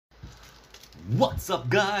What's up,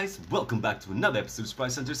 guys? Welcome back to another episode of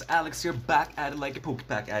Suprise Hunters. Alex here, back at it like a Poke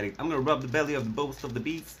Packaddict. I'm gonna rub the belly of both of the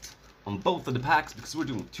beasts on both of the packs because we're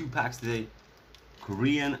doing 2 packs today.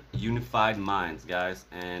 Korean Unified Minds, guys.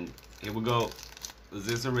 And here we go.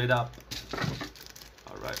 Scissor it up.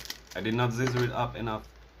 Alright. I did not scissor it up enough.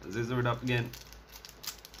 Scissor it up again.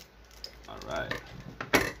 Alright.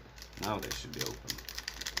 Now they should be open.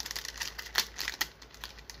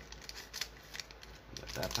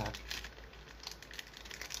 Got that pack.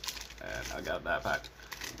 And I got that pack.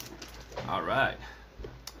 Alright.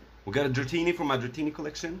 We got a Dratini from my Dratini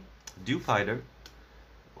collection. Dew Fighter.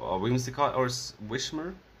 Whimsicott or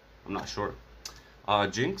Wishmer. I'm not sure.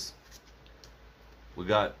 Jinx. We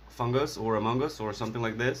got Fungus or Among Us or something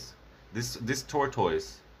like this. This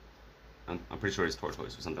Tortoise. I'm pretty sure it's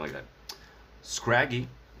Tortoise or something like that. Scraggy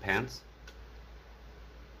Pants.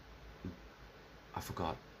 I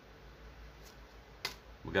forgot.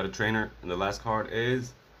 We got a trainer, and the last card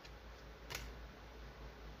is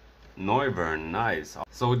Noivern. Nice.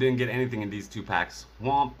 So we didn't get anything in these 2 packs.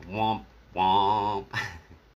 Womp, womp, womp.